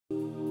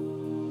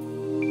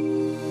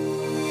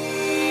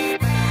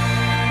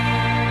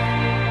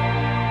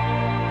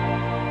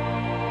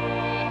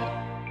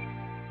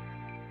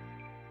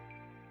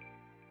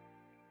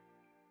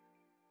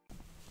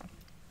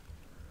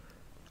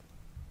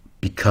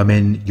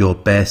becoming your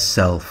best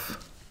self.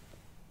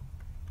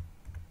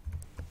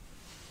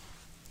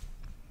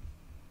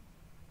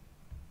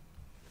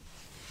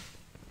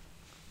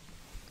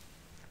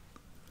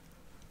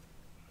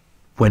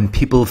 When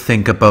people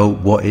think about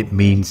what it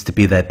means to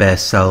be their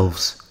best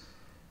selves,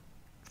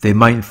 they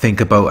might think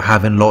about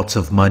having lots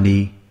of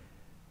money,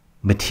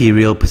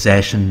 material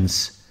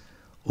possessions,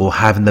 or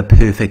having the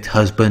perfect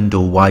husband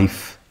or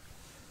wife.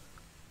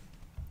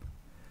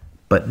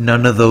 But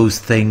none of those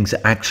things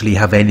actually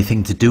have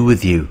anything to do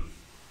with you.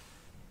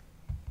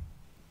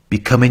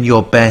 Becoming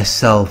your best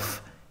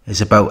self is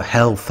about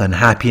health and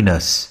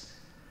happiness,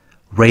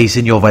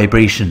 raising your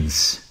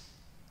vibrations.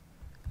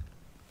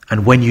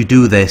 And when you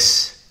do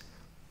this,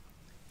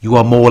 you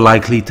are more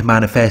likely to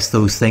manifest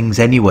those things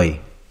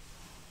anyway.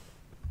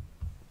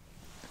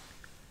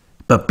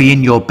 But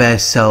being your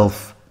best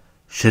self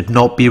should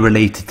not be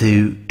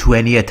related to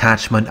any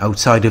attachment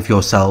outside of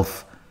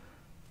yourself,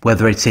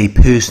 whether it's a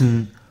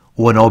person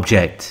or an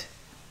object.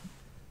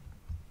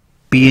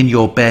 Being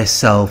your best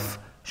self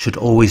should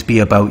always be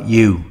about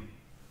you.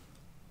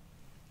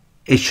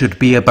 It should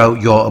be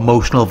about your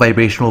emotional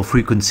vibrational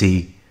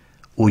frequency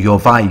or your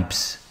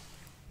vibes.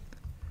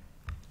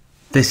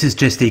 This is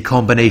just a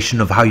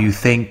combination of how you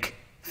think,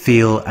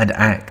 feel, and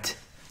act.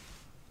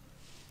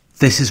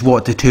 This is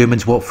what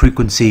determines what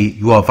frequency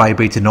you are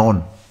vibrating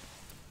on.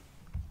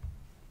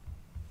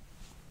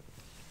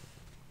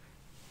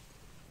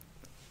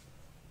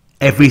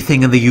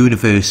 Everything in the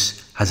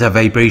universe has a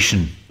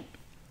vibration.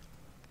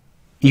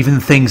 Even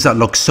things that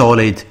look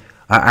solid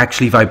are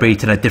actually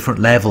vibrating at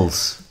different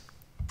levels.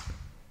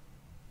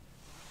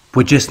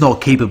 We're just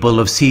not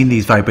capable of seeing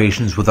these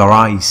vibrations with our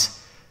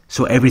eyes,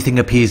 so everything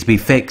appears to be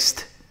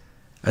fixed,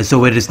 as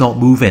though it is not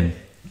moving.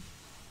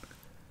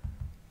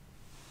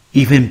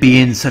 Even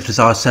beings such as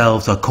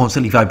ourselves are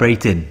constantly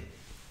vibrating.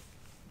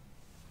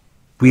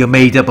 We are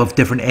made up of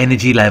different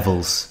energy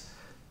levels: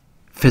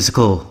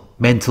 physical,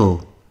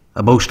 mental,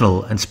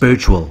 emotional, and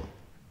spiritual.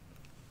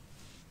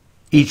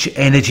 Each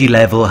energy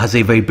level has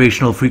a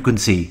vibrational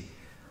frequency,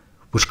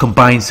 which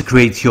combines to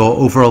create your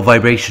overall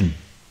vibration.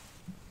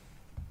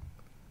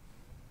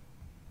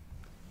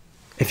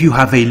 If you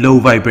have a low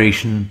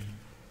vibration,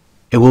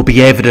 it will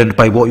be evident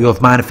by what you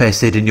have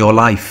manifested in your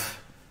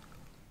life.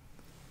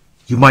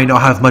 You might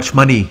not have much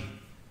money,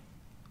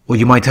 or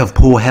you might have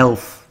poor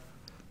health.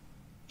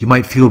 You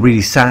might feel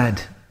really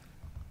sad.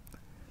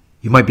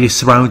 You might be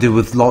surrounded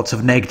with lots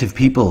of negative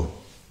people.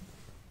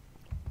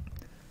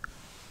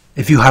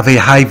 If you have a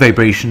high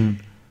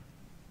vibration,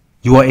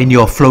 you are in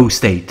your flow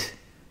state.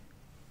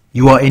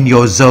 You are in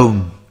your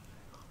zone.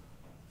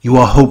 You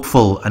are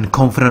hopeful and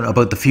confident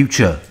about the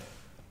future.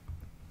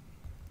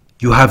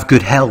 You have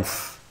good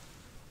health.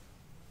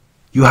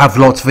 You have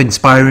lots of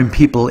inspiring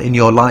people in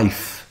your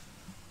life.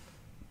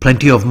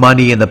 Plenty of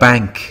money in the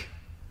bank.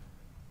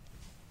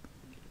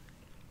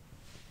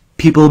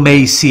 People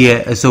may see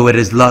it as though it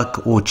is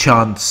luck or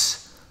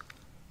chance,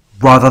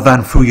 rather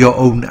than through your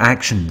own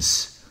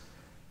actions.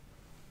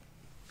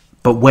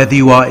 But whether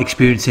you are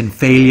experiencing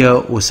failure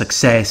or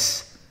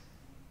success,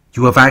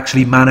 you have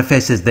actually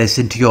manifested this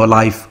into your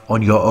life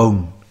on your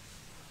own.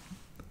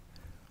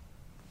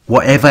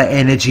 Whatever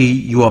energy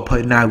you are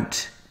putting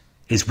out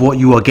is what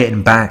you are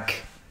getting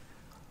back.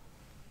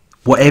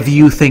 Whatever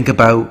you think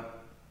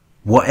about,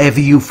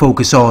 whatever you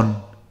focus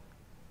on,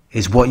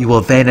 is what you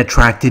will then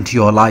attract into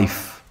your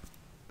life.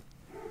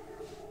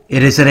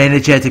 It is an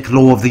energetic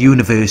law of the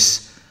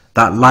universe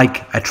that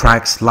like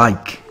attracts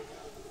like.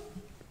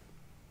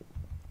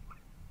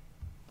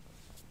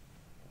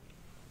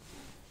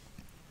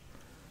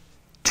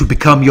 To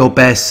become your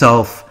best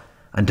self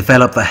and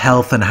develop the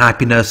health and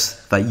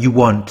happiness that you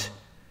want,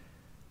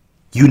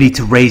 you need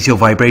to raise your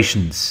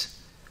vibrations.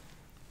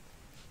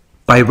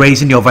 By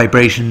raising your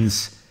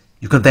vibrations,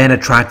 you can then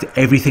attract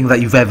everything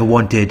that you've ever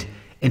wanted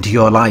into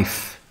your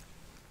life.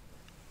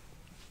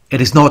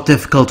 It is not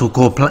difficult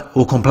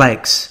or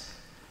complex,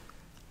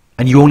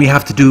 and you only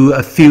have to do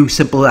a few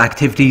simple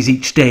activities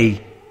each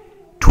day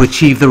to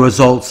achieve the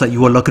results that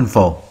you are looking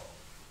for.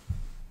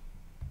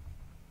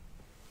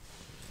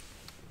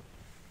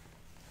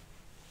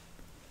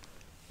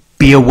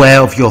 Be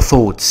aware of your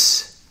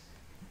thoughts.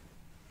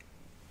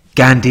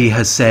 Gandhi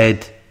has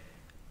said,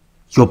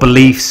 your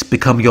beliefs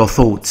become your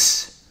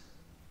thoughts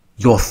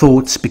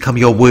become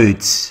your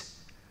words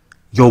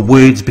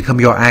become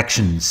your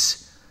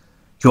actions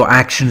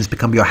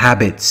become your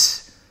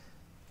habits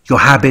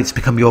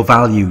become your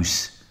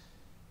values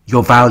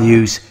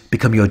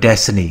become your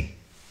destiny.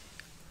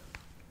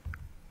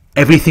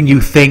 Everything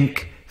you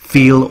think,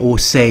 feel, or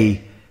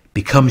say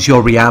becomes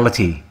your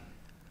reality.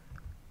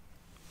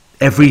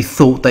 Every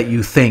thought that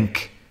you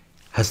think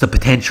has the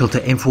potential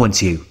to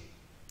influence you.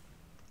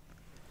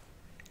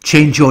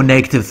 Change your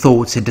negative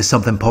thoughts into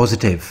something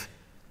positive,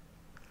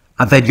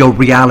 and then your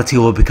reality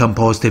will become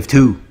positive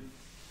too.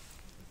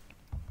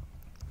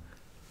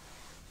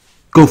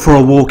 Go for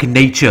a walk in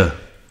nature.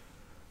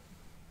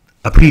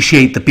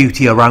 Appreciate the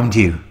beauty around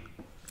you.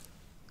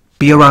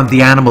 Be around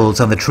the animals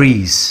and the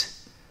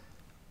trees.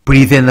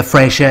 Breathe in the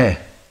fresh air.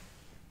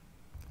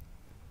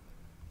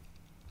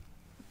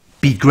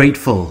 Be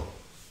grateful.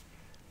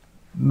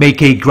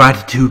 Make a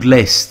gratitude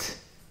list.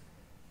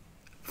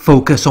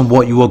 Focus on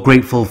what you are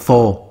grateful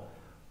for,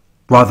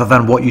 rather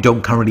than what you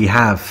don't currently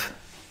have.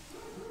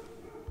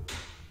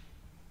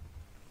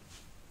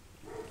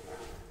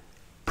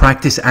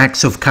 Practice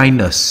acts of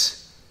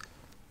kindness.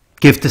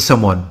 Give to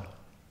someone,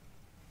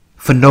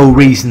 for no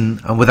reason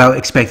and without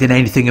expecting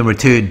anything in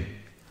return.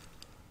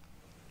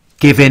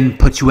 Giving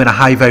puts you in a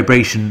high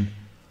vibration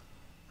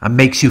and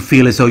makes you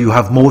feel as though you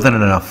have more than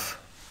enough.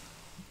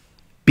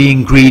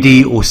 Being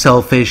greedy or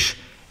selfish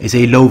is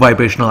a low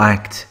vibrational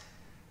act.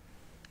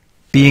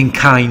 Being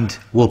kind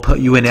will put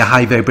you in a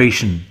high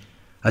vibration,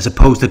 as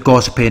opposed to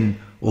gossiping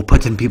or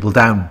putting people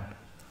down.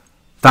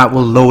 That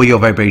will lower your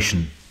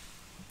vibration.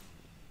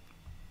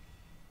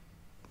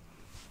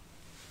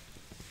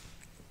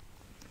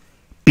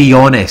 Be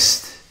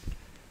honest.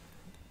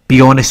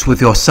 Be honest with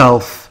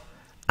yourself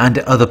and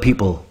other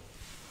people.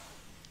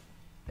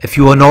 If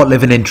you are not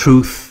living in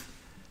truth,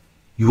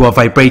 you are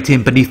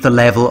vibrating beneath the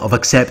level of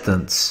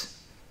acceptance.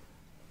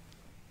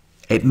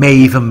 It may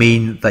even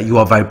mean that you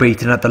are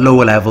vibrating at the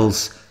lower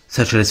levels,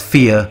 such as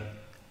fear,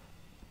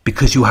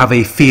 because you have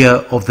a fear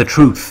of the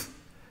truth.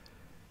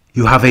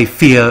 You have a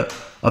fear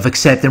of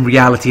accepting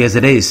reality as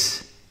it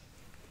is.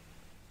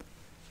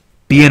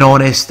 Being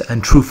honest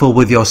and truthful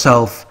with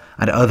yourself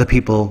and other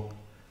people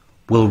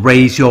will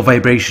raise your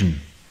vibration.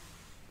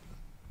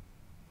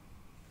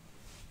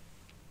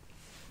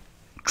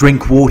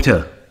 Drink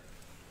water.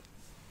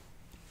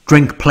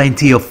 Drink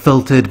plenty of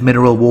filtered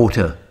mineral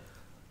water.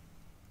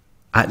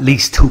 At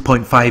least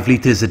 2.5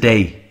 litres a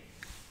day.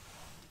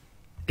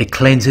 It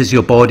cleanses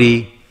your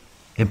body,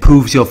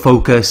 improves your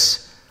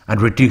focus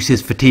and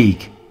reduces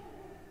fatigue,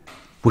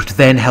 which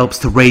then helps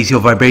to raise your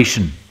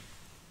vibration.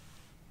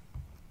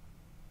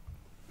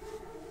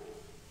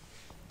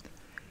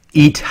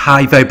 Eat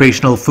high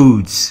vibrational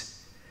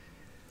foods.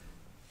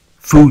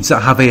 Foods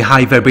that have a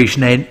high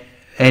vibration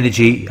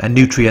energy and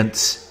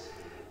nutrients.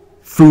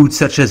 Foods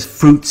such as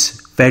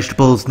fruits,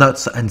 vegetables,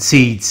 nuts and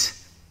seeds.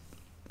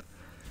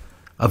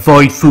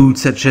 Avoid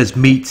foods such as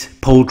meat,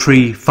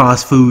 poultry,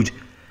 fast food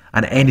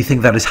and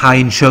anything that is high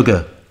in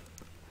sugar.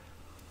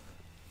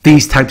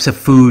 These types of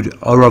food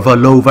are of a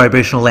low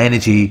vibrational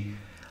energy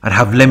and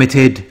have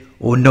limited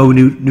or no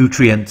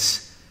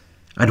nutrients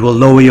and will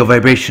lower your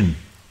vibration.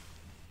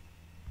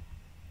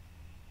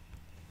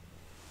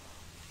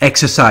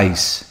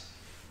 Exercise.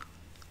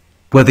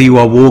 Whether you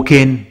are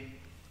walking,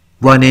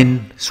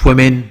 running,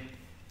 swimming,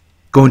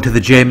 going to the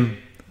gym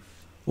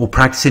or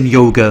practicing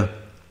yoga,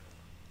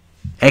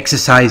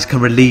 exercise can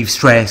relieve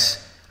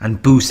stress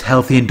and boost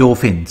healthy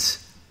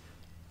endorphins.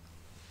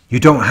 You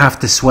don't have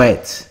to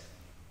sweat.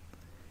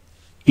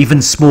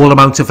 Even small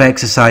amounts of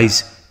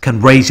exercise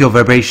can raise your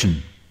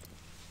vibration.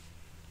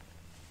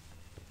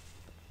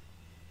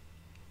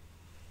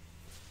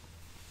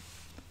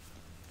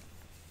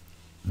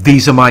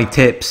 These are my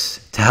tips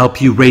to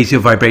help you raise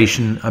your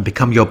vibration and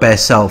become your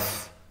best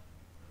self.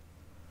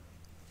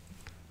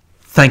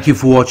 Thank you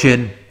for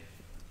watching.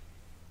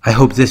 I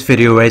hope this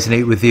video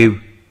resonated with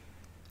you.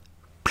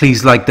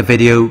 Please like the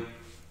video,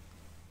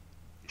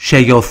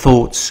 share your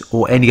thoughts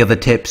or any other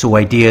tips or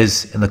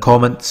ideas in the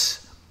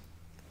comments.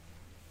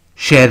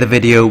 Share the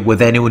video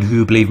with anyone who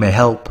you believe may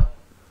help.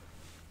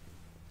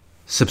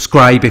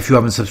 Subscribe if you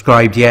haven't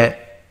subscribed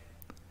yet.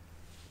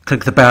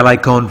 Click the bell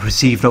icon to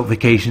receive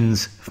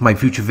notifications for my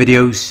future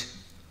videos.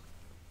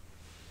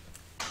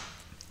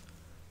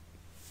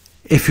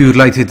 If you would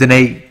like to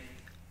donate,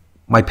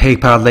 my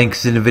PayPal link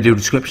is in the video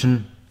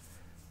description.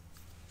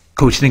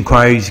 Coaching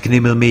inquiries, you can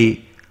email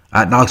me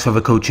at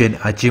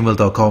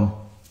narcsurvivorcoaching@gmail.com.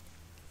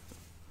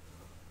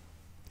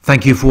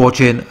 Thank you for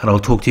watching and I'll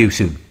talk to you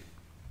soon.